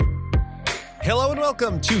Hello and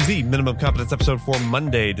welcome to the Minimum Competence episode for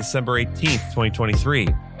Monday, December 18th, 2023.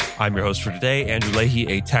 I'm your host for today, Andrew Leahy,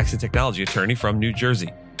 a tax and technology attorney from New Jersey.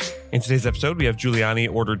 In today's episode, we have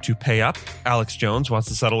Giuliani ordered to pay up, Alex Jones wants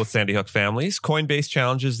to settle with Sandy Hook families, Coinbase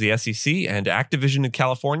challenges the SEC, and Activision in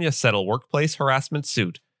California settle workplace harassment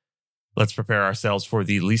suit. Let's prepare ourselves for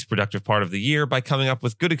the least productive part of the year by coming up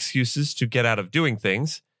with good excuses to get out of doing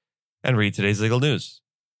things and read today's legal news.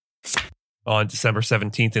 On December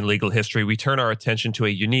 17th in legal history, we turn our attention to a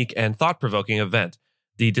unique and thought-provoking event,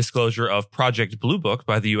 the disclosure of Project Blue Book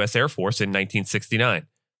by the U.S. Air Force in 1969.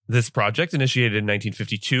 This project, initiated in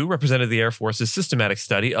 1952, represented the Air Force's systematic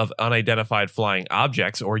study of unidentified flying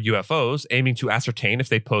objects, or UFOs, aiming to ascertain if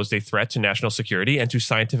they posed a threat to national security and to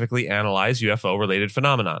scientifically analyze UFO-related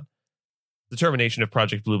phenomenon. The termination of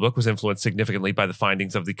Project Blue Book was influenced significantly by the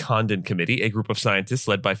findings of the Condon Committee, a group of scientists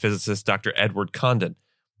led by physicist Dr. Edward Condon.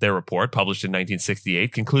 Their report, published in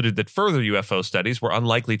 1968, concluded that further UFO studies were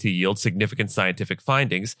unlikely to yield significant scientific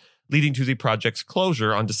findings, leading to the project's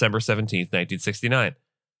closure on December 17, 1969.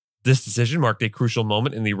 This decision marked a crucial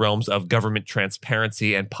moment in the realms of government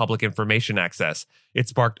transparency and public information access. It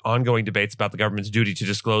sparked ongoing debates about the government's duty to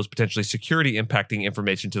disclose potentially security-impacting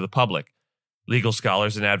information to the public. Legal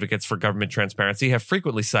scholars and advocates for government transparency have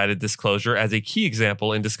frequently cited this closure as a key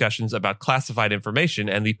example in discussions about classified information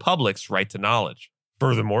and the public's right to knowledge.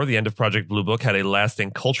 Furthermore, the end of Project Blue Book had a lasting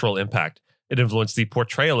cultural impact. It influenced the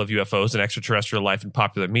portrayal of UFOs and extraterrestrial life in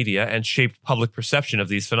popular media and shaped public perception of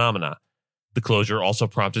these phenomena. The closure also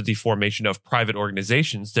prompted the formation of private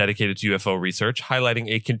organizations dedicated to UFO research, highlighting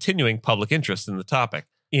a continuing public interest in the topic.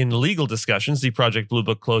 In legal discussions, the Project Blue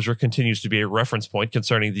Book closure continues to be a reference point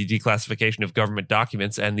concerning the declassification of government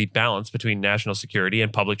documents and the balance between national security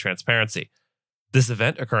and public transparency. This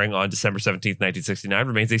event, occurring on December 17, 1969,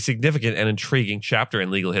 remains a significant and intriguing chapter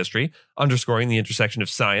in legal history, underscoring the intersection of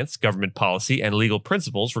science, government policy, and legal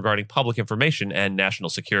principles regarding public information and national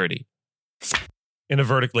security. In a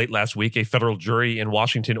verdict late last week, a federal jury in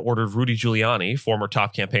Washington ordered Rudy Giuliani, former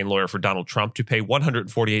top campaign lawyer for Donald Trump, to pay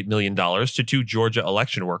 $148 million to two Georgia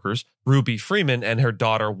election workers, Rudy Freeman and her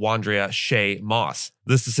daughter Wandrea Shaye Moss.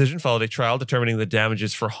 This decision followed a trial determining the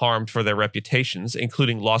damages harmed for their reputations,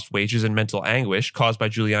 including lost wages and mental anguish caused by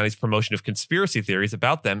Giuliani's promotion of conspiracy theories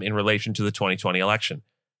about them in relation to the 2020 election.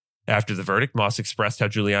 After the verdict, Moss expressed how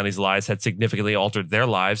Giuliani's lies had significantly altered their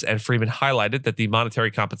lives, and Freeman highlighted that the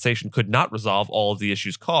monetary compensation could not resolve all of the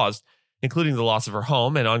issues caused, including the loss of her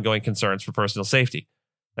home and ongoing concerns for personal safety.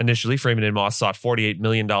 Initially, Freeman and Moss sought $48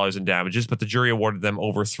 million in damages, but the jury awarded them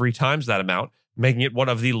over 3 times that amount, making it one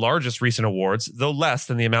of the largest recent awards, though less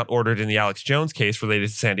than the amount ordered in the Alex Jones case related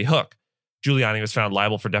to Sandy Hook. Giuliani was found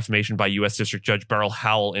liable for defamation by U.S. District Judge Beryl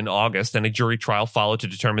Howell in August, and a jury trial followed to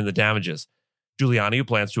determine the damages. Giuliani, who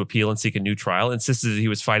plans to appeal and seek a new trial, insisted that he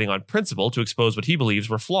was fighting on principle to expose what he believes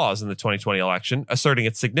were flaws in the 2020 election, asserting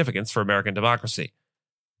its significance for American democracy.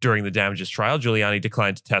 During the damages trial, Giuliani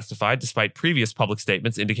declined to testify despite previous public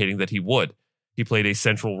statements indicating that he would. He played a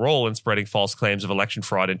central role in spreading false claims of election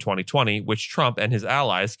fraud in 2020, which Trump and his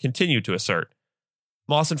allies continue to assert.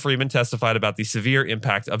 Moss and Freeman testified about the severe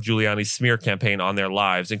impact of Giuliani's smear campaign on their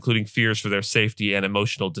lives, including fears for their safety and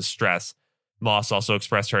emotional distress. Moss also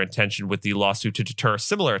expressed her intention with the lawsuit to deter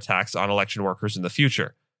similar attacks on election workers in the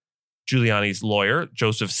future. Giuliani's lawyer,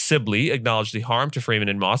 Joseph Sibley, acknowledged the harm to Freeman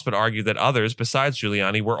and Moss, but argued that others besides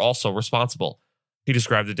Giuliani were also responsible. He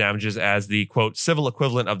described the damages as the, quote, civil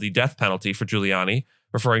equivalent of the death penalty for Giuliani,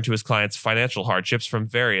 referring to his client's financial hardships from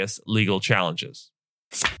various legal challenges.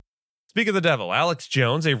 Speak of the devil, Alex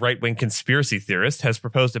Jones, a right-wing conspiracy theorist, has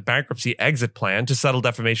proposed a bankruptcy exit plan to settle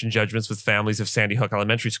defamation judgments with families of Sandy Hook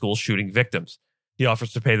Elementary School shooting victims. He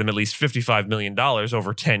offers to pay them at least $55 million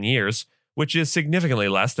over 10 years, which is significantly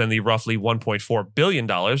less than the roughly $1.4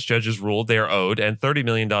 billion judges ruled they are owed and $30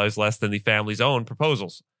 million less than the family's own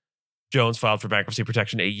proposals. Jones filed for bankruptcy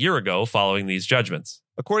protection a year ago following these judgments.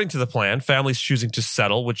 According to the plan, families choosing to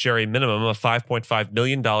settle would share a minimum of $5.5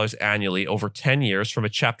 million annually over 10 years from a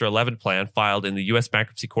Chapter 11 plan filed in the U.S.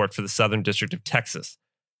 Bankruptcy Court for the Southern District of Texas.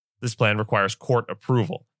 This plan requires court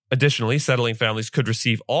approval. Additionally, settling families could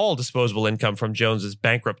receive all disposable income from Jones's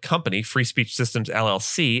bankrupt company, Free Speech Systems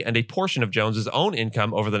LLC, and a portion of Jones's own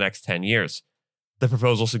income over the next 10 years. The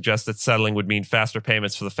proposal suggests that settling would mean faster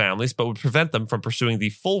payments for the families, but would prevent them from pursuing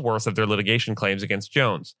the full worth of their litigation claims against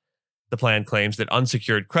Jones. The plan claims that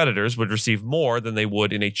unsecured creditors would receive more than they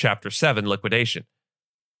would in a Chapter 7 liquidation.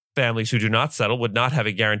 Families who do not settle would not have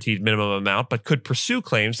a guaranteed minimum amount, but could pursue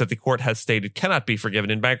claims that the court has stated cannot be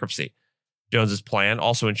forgiven in bankruptcy. Jones's plan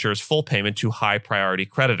also ensures full payment to high-priority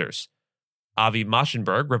creditors. Avi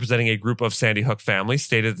Maschenberg, representing a group of Sandy Hook families,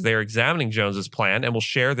 stated that they are examining Jones's plan and will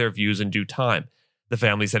share their views in due time. The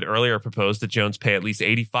families had earlier proposed that Jones pay at least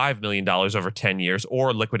 $85 million over 10 years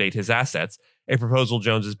or liquidate his assets, a proposal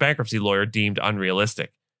Jones's bankruptcy lawyer deemed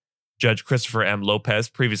unrealistic. Judge Christopher M. Lopez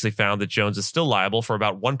previously found that Jones is still liable for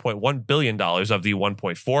about $1.1 billion of the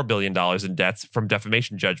 $1.4 billion in debts from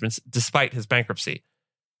defamation judgments despite his bankruptcy.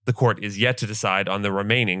 The court is yet to decide on the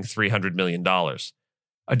remaining $300 million.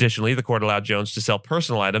 Additionally, the court allowed Jones to sell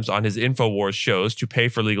personal items on his InfoWars shows to pay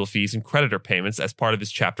for legal fees and creditor payments as part of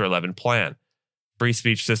his Chapter 11 plan. Free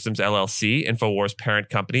Speech Systems LLC, InfoWars' parent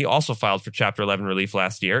company, also filed for Chapter 11 relief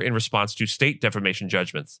last year in response to state defamation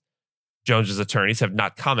judgments. Jones's attorneys have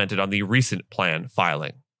not commented on the recent plan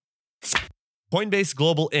filing. Coinbase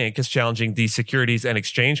Global Inc. is challenging the Securities and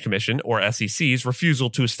Exchange Commission, or SEC's, refusal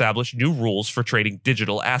to establish new rules for trading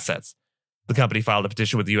digital assets. The company filed a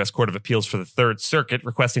petition with the U.S. Court of Appeals for the Third Circuit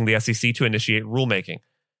requesting the SEC to initiate rulemaking.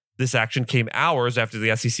 This action came hours after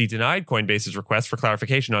the SEC denied Coinbase's request for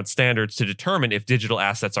clarification on standards to determine if digital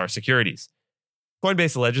assets are securities.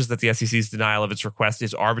 Coinbase alleges that the SEC's denial of its request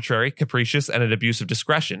is arbitrary, capricious, and an abuse of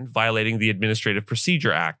discretion, violating the Administrative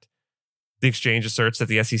Procedure Act. The exchange asserts that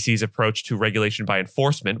the SEC's approach to regulation by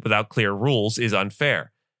enforcement without clear rules is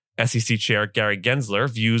unfair. SEC Chair Gary Gensler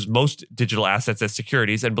views most digital assets as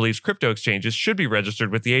securities and believes crypto exchanges should be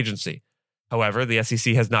registered with the agency. However, the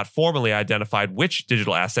SEC has not formally identified which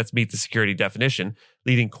digital assets meet the security definition,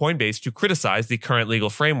 leading Coinbase to criticize the current legal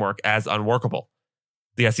framework as unworkable.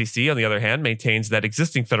 The SEC, on the other hand, maintains that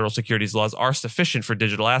existing federal securities laws are sufficient for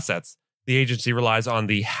digital assets. The agency relies on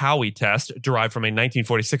the Howell test, derived from a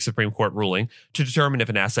 1946 Supreme Court ruling, to determine if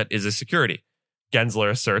an asset is a security. Gensler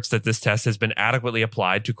asserts that this test has been adequately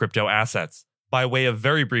applied to crypto assets. By way of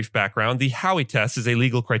very brief background, the Howell test is a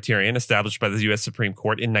legal criterion established by the U.S. Supreme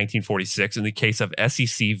Court in 1946 in the case of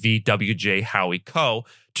SEC v. W.J. Howell Co.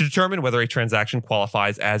 to determine whether a transaction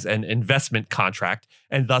qualifies as an investment contract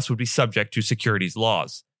and thus would be subject to securities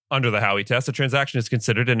laws. Under the Howell test, a transaction is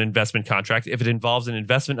considered an investment contract if it involves an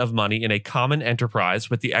investment of money in a common enterprise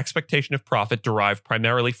with the expectation of profit derived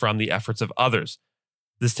primarily from the efforts of others.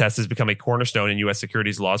 This test has become a cornerstone in U.S.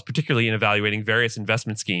 securities laws, particularly in evaluating various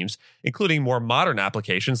investment schemes, including more modern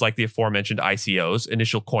applications like the aforementioned ICOs,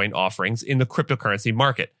 initial coin offerings, in the cryptocurrency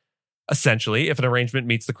market. Essentially, if an arrangement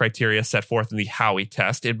meets the criteria set forth in the Howell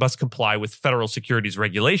test, it must comply with federal securities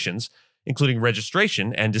regulations, including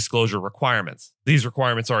registration and disclosure requirements. These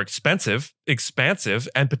requirements are expensive, expansive,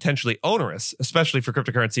 and potentially onerous, especially for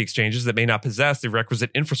cryptocurrency exchanges that may not possess the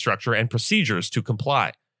requisite infrastructure and procedures to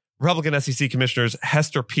comply. Republican SEC Commissioners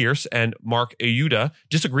Hester Pierce and Mark Ayuda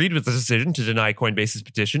disagreed with the decision to deny Coinbase's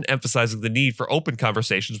petition, emphasizing the need for open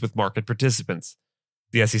conversations with market participants.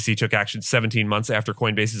 The SEC took action 17 months after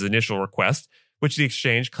Coinbase's initial request, which the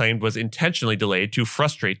exchange claimed was intentionally delayed to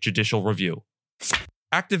frustrate judicial review.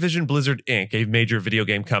 Activision Blizzard Inc., a major video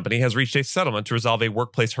game company, has reached a settlement to resolve a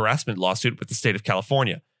workplace harassment lawsuit with the state of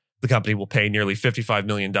California. The company will pay nearly $55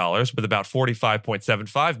 million, with about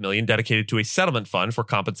 $45.75 million dedicated to a settlement fund for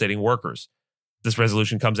compensating workers. This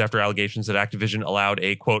resolution comes after allegations that Activision allowed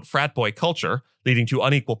a, quote, frat boy culture, leading to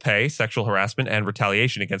unequal pay, sexual harassment, and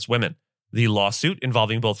retaliation against women. The lawsuit,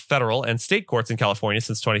 involving both federal and state courts in California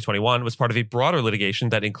since 2021, was part of a broader litigation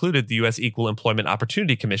that included the U.S. Equal Employment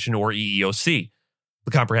Opportunity Commission, or EEOC.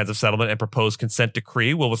 The comprehensive settlement and proposed consent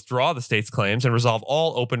decree will withdraw the state's claims and resolve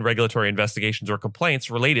all open regulatory investigations or complaints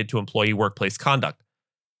related to employee workplace conduct.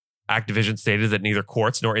 Activision stated that neither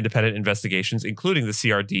courts nor independent investigations, including the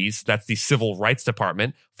CRD's, that's the Civil Rights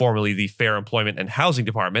Department, formerly the Fair Employment and Housing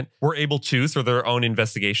Department, were able to, through their own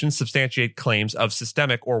investigations, substantiate claims of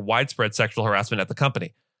systemic or widespread sexual harassment at the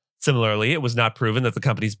company. Similarly, it was not proven that the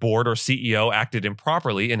company's board or CEO acted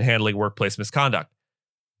improperly in handling workplace misconduct.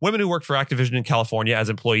 Women who worked for Activision in California as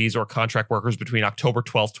employees or contract workers between October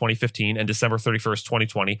 12, 2015 and December 31,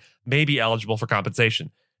 2020 may be eligible for compensation.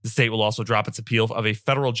 The state will also drop its appeal of a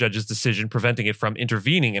federal judge's decision preventing it from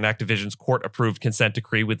intervening in Activision's court-approved consent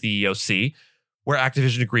decree with the EEOC, where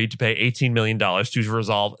Activision agreed to pay $18 million to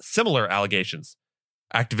resolve similar allegations.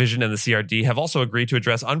 Activision and the CRD have also agreed to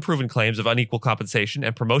address unproven claims of unequal compensation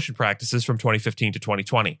and promotion practices from 2015 to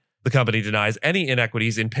 2020. The company denies any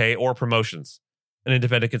inequities in pay or promotions. An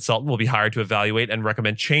independent consultant will be hired to evaluate and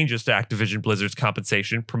recommend changes to Activision Blizzard's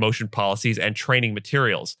compensation, promotion policies, and training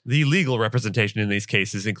materials. The legal representation in these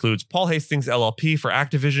cases includes Paul Hastings LLP for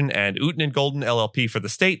Activision and Uten and Golden LLP for the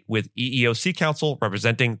state, with EEOC counsel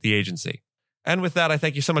representing the agency. And with that, I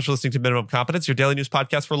thank you so much for listening to Minimum Competence, your daily news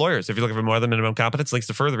podcast for lawyers. If you're looking for more than Minimum Competence, links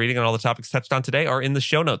to further reading on all the topics touched on today are in the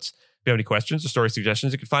show notes. If you have any questions or story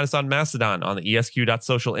suggestions, you can find us on Mastodon on the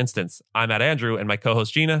esq.social instance. I'm at Andrew, and my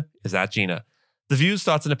co-host Gina is at Gina. The views,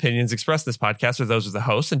 thoughts, and opinions expressed in this podcast are those of the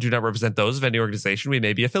host and do not represent those of any organization we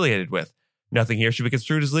may be affiliated with. Nothing here should be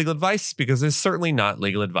construed as legal advice because it is certainly not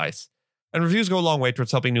legal advice. And reviews go a long way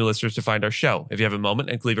towards helping new listeners to find our show. If you have a moment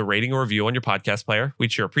and can leave a rating or review on your podcast player,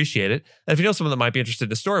 we'd sure appreciate it. And if you know someone that might be interested in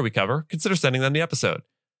the story we cover, consider sending them the episode.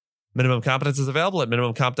 Minimum Competence is available at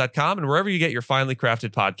minimumcomp.com and wherever you get your finely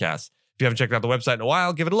crafted podcasts. If you haven't checked out the website in a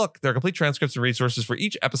while, give it a look. There are complete transcripts and resources for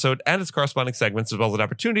each episode and its corresponding segments, as well as an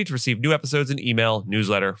opportunity to receive new episodes in email,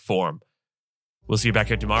 newsletter, form. We'll see you back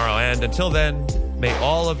here tomorrow, and until then, may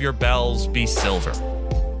all of your bells be silver.